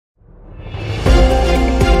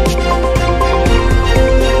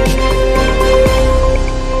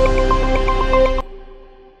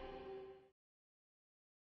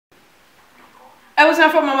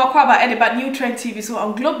kwaba edeba New Trend TV so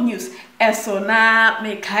on Globe News eso na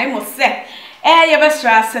me kai mo se ye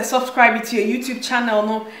bestra se subscribe to your YouTube channel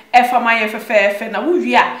no efa ma ye fefe na wo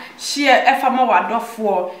wi a share efa ma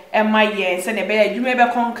wadofo ma ye se ne be adwuma be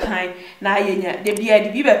konkan na yenya de bia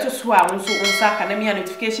de bi beto so a wonso unsa ka na me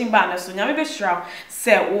notification ba na so nya me bestra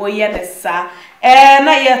se wo ye ne sa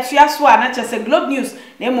na ye tua so a na che se Globe News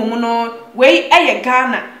na emom no we ye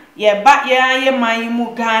Ghana ye ba ye man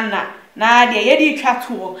mu Ghana na de ye di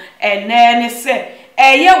twato ne se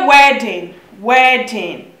ye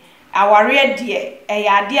wedding aware de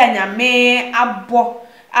ade anyame abo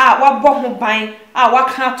wabo ho ban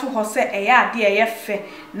waka to ho se ade ye fe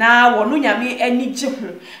na wono nyame anigye ho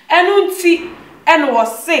enu nti eno wo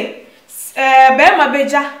se be ma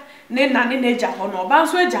beja ne na ne neja ho no ba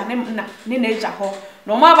nso eja ne neja ho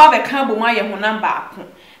no ma ba be kan bo ma ye ho namba ako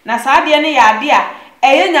na saa de ne ya ade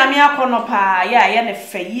eye nyame akono pa ye ne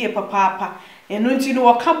fe yie papa enu nti no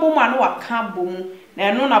waka bo ma no waka bo mu na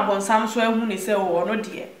eno na bonsam so ahu ne se wo no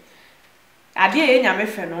de ade ye nyame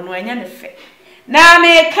fe no no enya ne fe na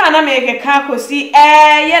me ka na me keka kosi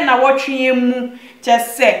ye na wotwe mu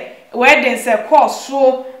chese wedding se course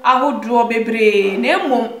ahodo bebre na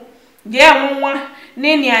emom je enwa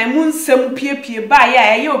ne nia mu nsem piepie ba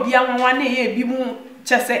ye obi anwa na ye bi mu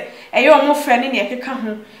chese ye omo fe ne ne keka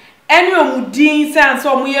ho ene omudin sense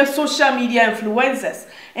omo ye social media influencers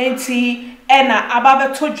enti ena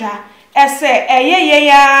ababeto dwa ese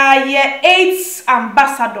ye AIDS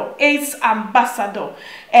ambassador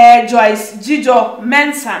Joyce Dzidzor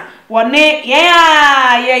Mensa wone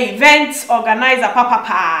ye event organizer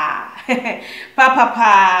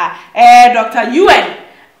papa Dr. UN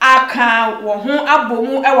aka wo ho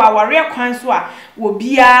abomu waware kwan so a wo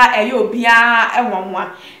bia obia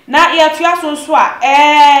wonwa na ye toaso so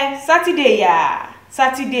a Saturday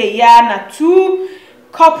ya na two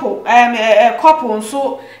couple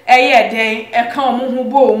so den kan omo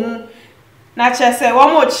bo mu na chese wo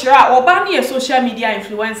mo chira oba na social media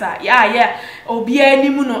influencer ya obi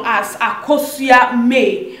animu no as akosua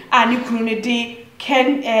May ani kru ne de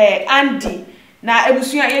Ken Andy na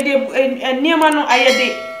ebusua ye de niema no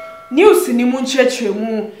ayede news ni mu nchechre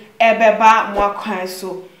mu ebeba mo akwan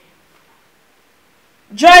so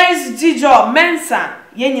Joyce Dzidzor Mensa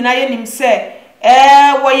ye nyina ye nim se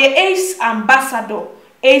wo ye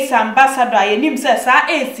Ace ambassador ye nim se sa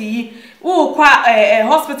AC wo kwa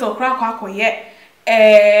hospital kra akoye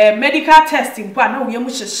medical testing pa na wo ye mu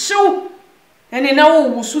hyehyew ene na wo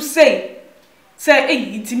wusu sei se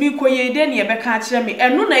itimi koye de ne ye beka kire me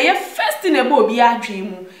eno na ye first na ba obi adwen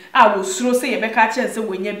mu a wo suro se ye beka kire se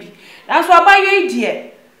wonya bi nanso abaye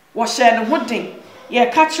die wo hye ne hoden ye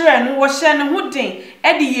ka kire no wo hye ne hoden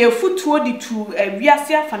e de ye futuo di tu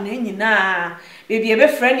wiase afa na nyina baby ebe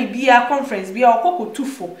friend bia conference bia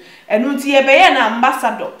okokotufo enu nti ebe ye na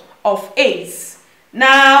ambassador of AIDS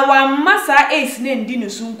na wa masa AIDS ne ndi ne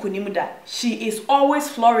so nkonim da she is always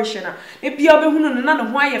flourishing e bia obehunu no na ne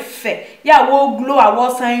ho aye fe ya wo glow a wo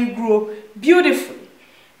sign grow beautiful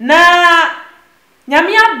na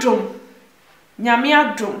nyame adom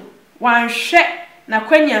wan hwe na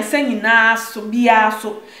kwanya sanyina so bia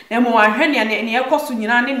so na mo wan hwe ne ekoso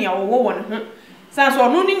nyina ne wo wo ne ho sanso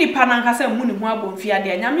no ni nipa na nkasa mu ne ho abomfia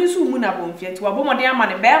de nyame nso mu na abomfia ti wabomode ama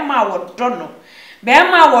ne be ma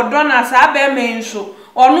wodo na sa be me nso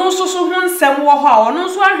ono nso so ho nsem wo ho a ono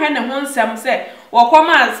nso ahwe ne ho nsem se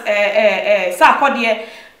wokoma sa akode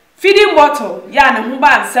feeding bottle ya ne ho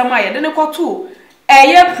ba nsem a ye de ne koto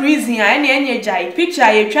ye prison a ene enye jai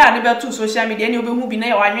picture ye twa ne beto social media ne obehu bi na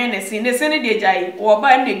ye wanwen ne se ne de jai wo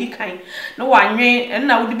ba ne di kan no wanwen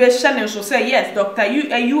na wo di be hye ne nso se yes Dr.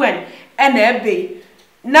 UN ena ebe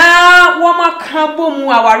na woma ka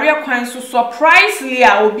bomu aware kwan so surprisingly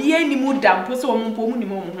a obi animu dampo se wom mpo mu ni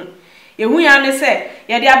mo ho ehu ya ne se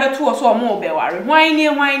ye de abeto so omo obeware hwan ni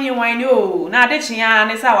o na ade chia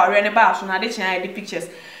ne se aware ne ba so na ade chia de pictures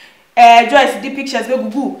Joyce the pictures be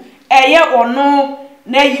gugu ye ono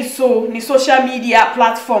na yi so ni social media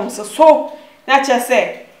platforms so na che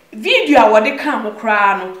se video a wode kan ho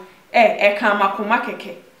kra no kan makoma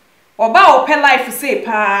keke oba ope life say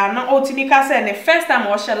pa na otimika say ne first time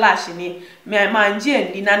o she lash ni manje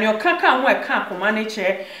ndi na ne okaka ho eka akoma ne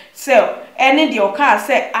che so any the oka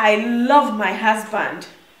say I love my husband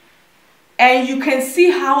and you can see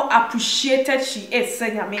how appreciated she is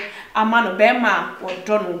say nyame amano be ma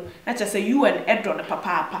odono na che say you and edro ne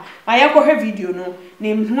papa ma ye ko he video no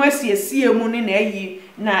ne hu asiesie mu ne na yi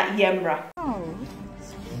na yemra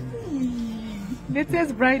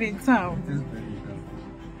latest bride in town.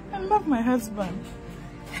 I love my husband.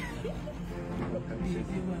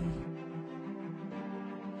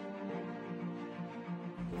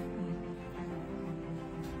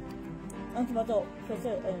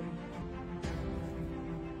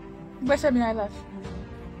 Where should be eyelash?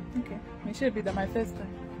 Okay, it should be my first time.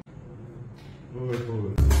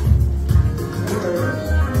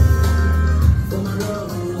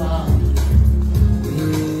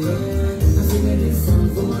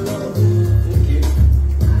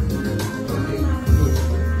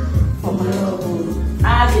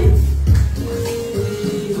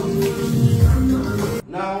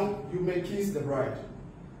 Now you may kiss the bride.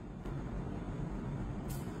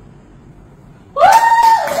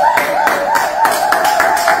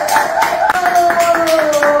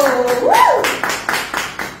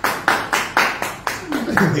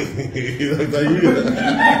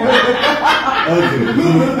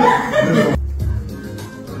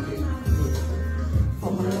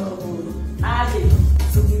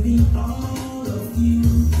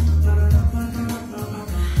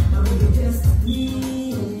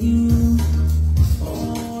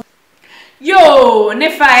 Yo, ne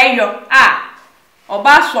fire yo.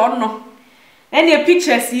 Oba so no. Any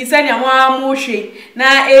pictures yi sanya wa mo hwe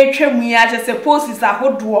na etwam yi a se poses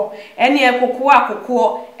ahodo any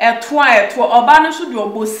akoko eto oba no so de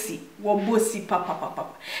obosi papa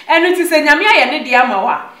enu ti se nyame aye ne de ama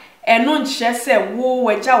wa enu nche se wo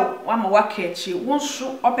wagya wo ama wa ka echi wo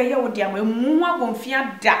so obeye wo de ama mu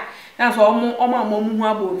abonfia da na so mu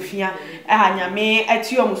abonfia nyame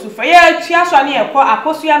ati omusufa ye atua so ne ekọ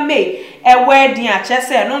akoso ya May wedding a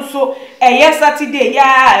chese no so Saturday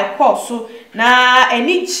ya ekọ so na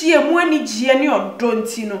eni chie mu ani gie ne odo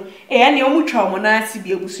nti no ne omutwa omo na ase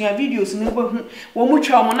bi ebusua videos no bo hu wo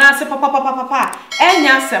mutwa omo na ase papa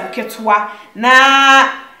enya asem ketwa na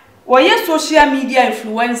woye social media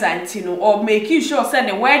influencer nti no or making sure say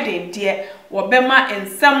the wedding de wo bema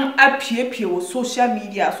ensam apiepie wo social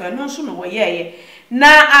media so eno so no woye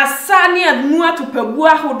na asane anu atopabu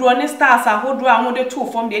ahodo ne stars ahodo ahode to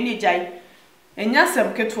form de ne jai enya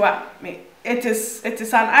asem ketwa me it is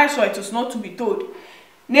an eyesore, it is not to be told.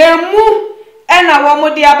 Nemu ena wo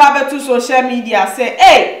mode aba to social media say,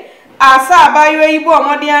 hey, asa abayo ibo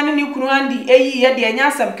mode ane ni kunu andi eyi ye de enya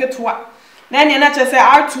asem ketwa. Na ene na che say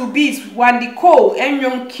R2Bs Wandi Cole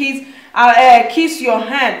enwom kiss your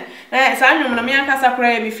hand. Na sa anwom na me ankasa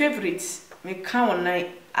kra ye me favorite. Me kan won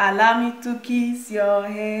allow me to kiss your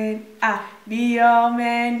hand. Be your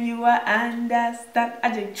man, you are understand.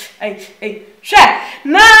 Hey.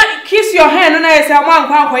 Na kiss your hand. Na say one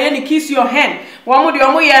kwa ni kiss your hand. Wamu de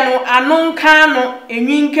omo ye no anonka no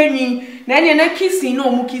enwinkanwin. Na ene na kissing no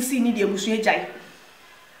omu kissing ni de ebusu ejai.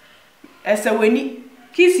 Ese weni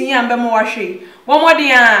kissing ya mbe mo wahwe. Womo de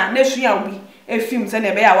na sua obi. Film se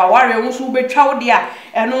ne be ya waware wo so betwa wo de a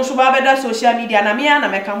eno so ba beda social media na me ya na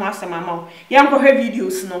meka ho asema ma wo ye nkwohwe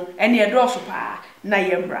videos no ene e do so pa na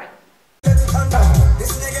ye mbra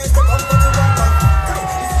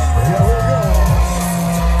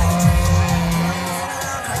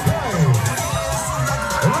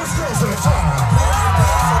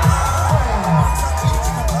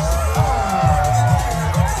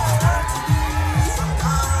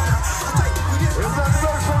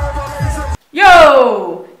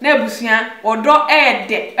Yo, nebusia odo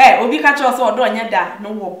ede obi ka che so odo nya da no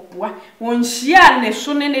wo boa won hia ne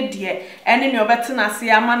so ne de ene ne obetena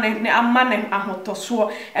se ama ne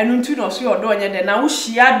ahotoso enu ntu no so odo nya de na wo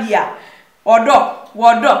hia bia odo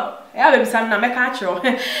ya be bisa na meka kiro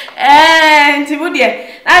nti bu de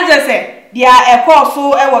na je se dia ekọ so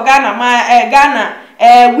wo Ghana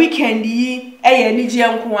weekend yi ye ni je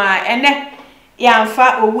nko a ene ya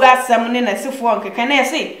mfa owu asem ne na sefo nkeka na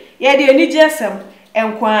ese ye de ni jesem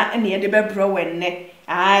enkwa ne ye de bebro wenne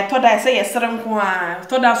toda say yesere nkwa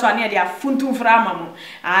toda so ane de afuntum fra amamo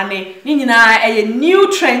ane ni nyina new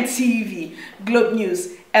trend TV Globe News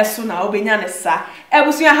eso na obenya ne sa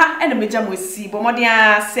ebusua ha ene meja mosi bomode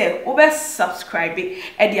a se obe subscribe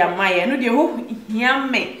e de amaye no de ho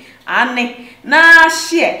hiame ane na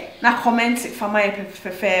share na comment for my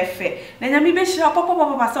fefe na nyame be share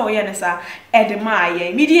papa sa oye ne sa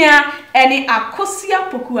edemaye media eni akosia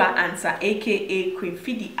pokua answer aka Queen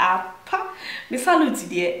Fidi apa me salute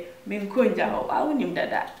de me nkonja ho awunim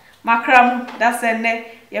dada makram da sene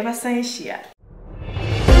ye besan share